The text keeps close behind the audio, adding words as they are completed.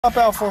Hop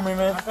out for me,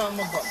 man.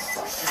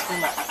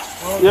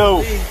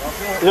 Yo.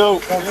 Yo.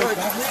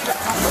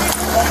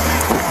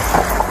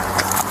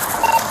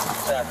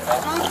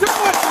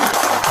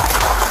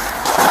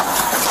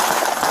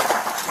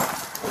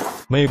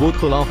 美国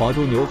特拉华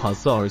州纽卡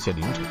斯尔县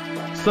凌晨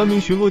，3名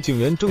巡逻警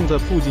员正在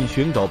附近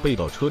寻找被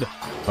盗车辆，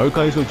而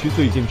该社区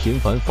最近频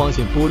繁发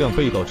现多辆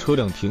被盗车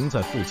辆停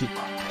在附近。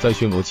在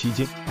巡逻期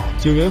间，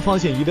警员发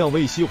现一辆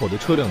未熄火的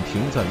车辆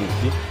停在路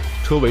边，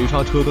车尾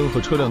刹车灯和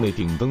车辆内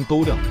顶灯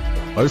都亮着，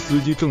而司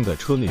机正在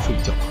车内睡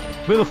觉。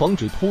为了防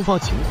止突发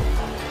情况，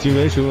警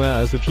员使用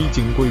SP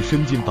警棍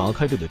伸进打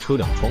开着的车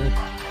辆窗户，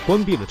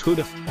关闭了车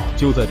辆。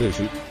就在这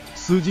时，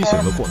司机醒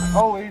了过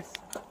来。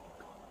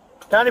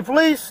County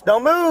police,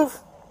 don't move.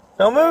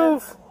 Don't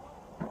move.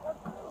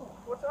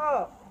 What's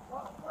up?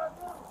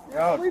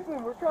 You're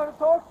sleeping. We're trying to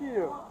talk to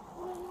you.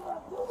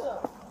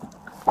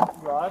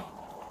 Rod?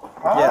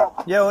 Huh?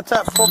 Yeah, what's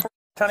up, Corporal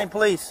County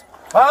Police?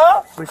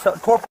 Huh?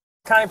 Corporal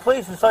County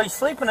Police, we saw you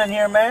sleeping in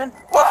here, man.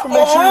 What?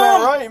 Make sure you're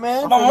all right,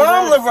 man. My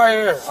mom live right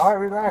here. All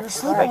right, relax. You're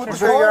sleeping with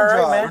the car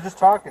We're right, man. just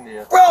talking to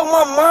you. Bro,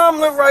 my mom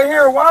live right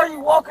here. Why are you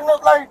walking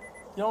up like...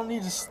 You don't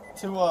need to scream,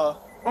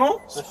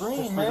 just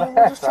man. relax,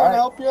 We're just trying all to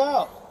help you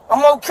out.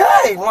 I'm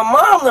okay. My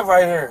mom live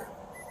right here.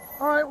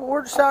 All right, well,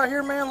 we're just out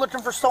here, man,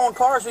 looking for stolen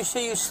cars. We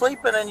see you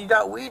sleeping, and you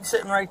got weed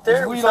sitting right there.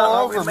 There's We weed thought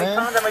all we'd over, make man.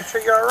 contact, make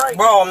sure you're all right.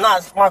 Bro, I'm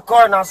not... My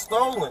car not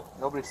stolen.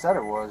 Nobody said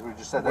it was. We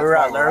just said that's We're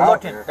why out we're there out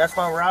looking. here. That's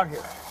why we're out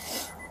here.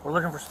 We're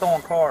looking for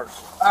stolen cars.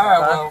 All right,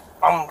 well,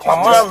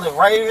 my mom live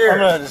right I'm here.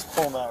 gonna just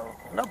pull them out real quick.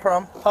 No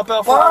problem. Hop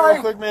out Why? for it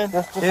real quick, man.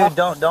 Just Dude,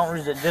 don't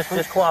resist.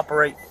 Just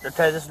cooperate.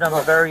 Okay, this is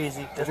number very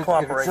easy. Just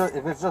cooperate.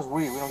 If it's just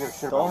weed, we don't give a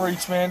shit Don't about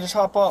reach, man. Just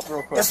hop up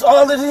real quick. That's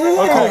all it is.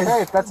 Okay.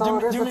 Hey, if that's all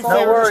it is, Do me a that's all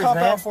favor. it is. Just hop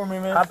man. out for me,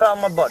 man. Hop out,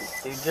 my buddy.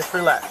 Dude, just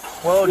relax.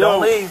 Whoa, Yo.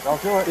 don't leave. Don't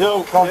do it.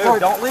 Yo, Don't do it.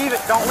 Don't leave it.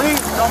 Don't leave.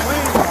 Don't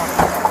leave.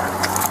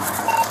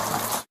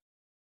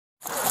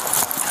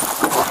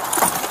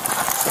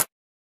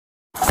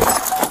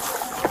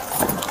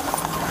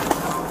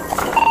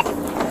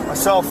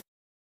 Myself,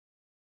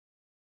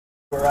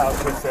 we're out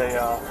with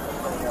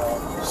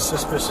a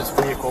suspicious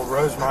vehicle,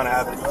 Rosemont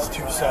Avenue, East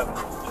 27.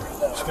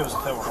 Just give us a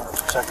tow for a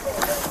second.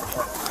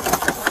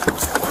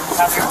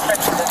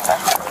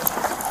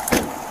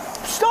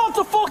 Stop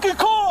the fucking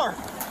car!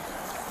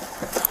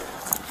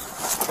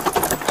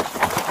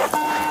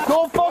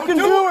 Don't fucking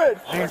do it!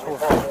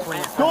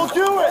 Don't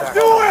do it!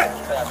 Do it!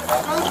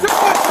 Don't do it!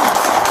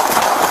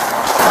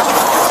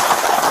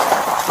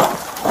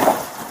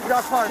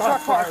 Shots fired!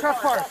 Shots fired! Shots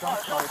fired!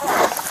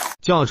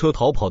 驾车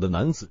逃跑的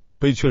男子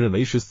被确认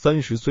为是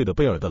30岁的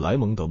贝尔德莱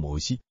蒙德·摩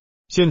西。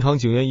现场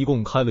警员一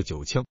共开了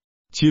9枪，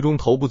其中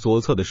头部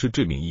左侧的是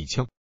致命1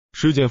枪。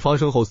事件发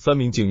生后，3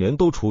名警员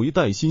都处于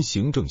带薪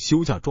行政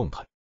休假状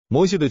态。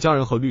摩西的家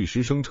人和律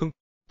师声称，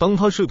当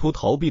他试图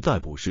逃避逮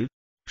捕时，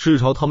是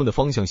朝他们的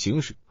方向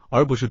行驶，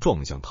而不是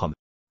撞向他们，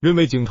认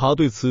为警察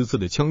对此次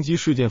的枪击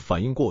事件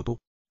反应过多，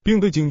并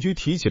对警局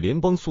提起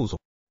联邦诉讼，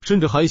甚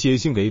至还写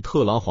信给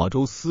特拉华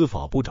州司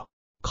法部长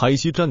凯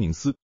西·詹宁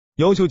斯，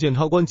要求检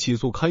察官起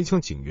诉开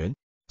枪警员。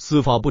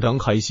司法部长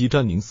凯西·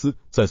詹宁斯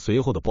在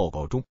随后的报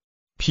告中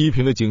批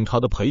评了警察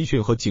的培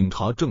训和警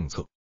察政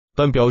策，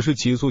但表示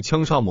起诉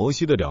枪杀摩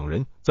西的2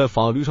人在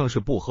法律上是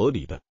不合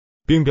理的，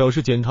并表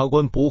示检察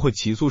官不会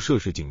起诉涉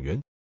事警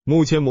员。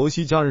目前摩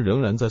西家人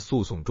仍然在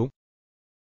诉讼中。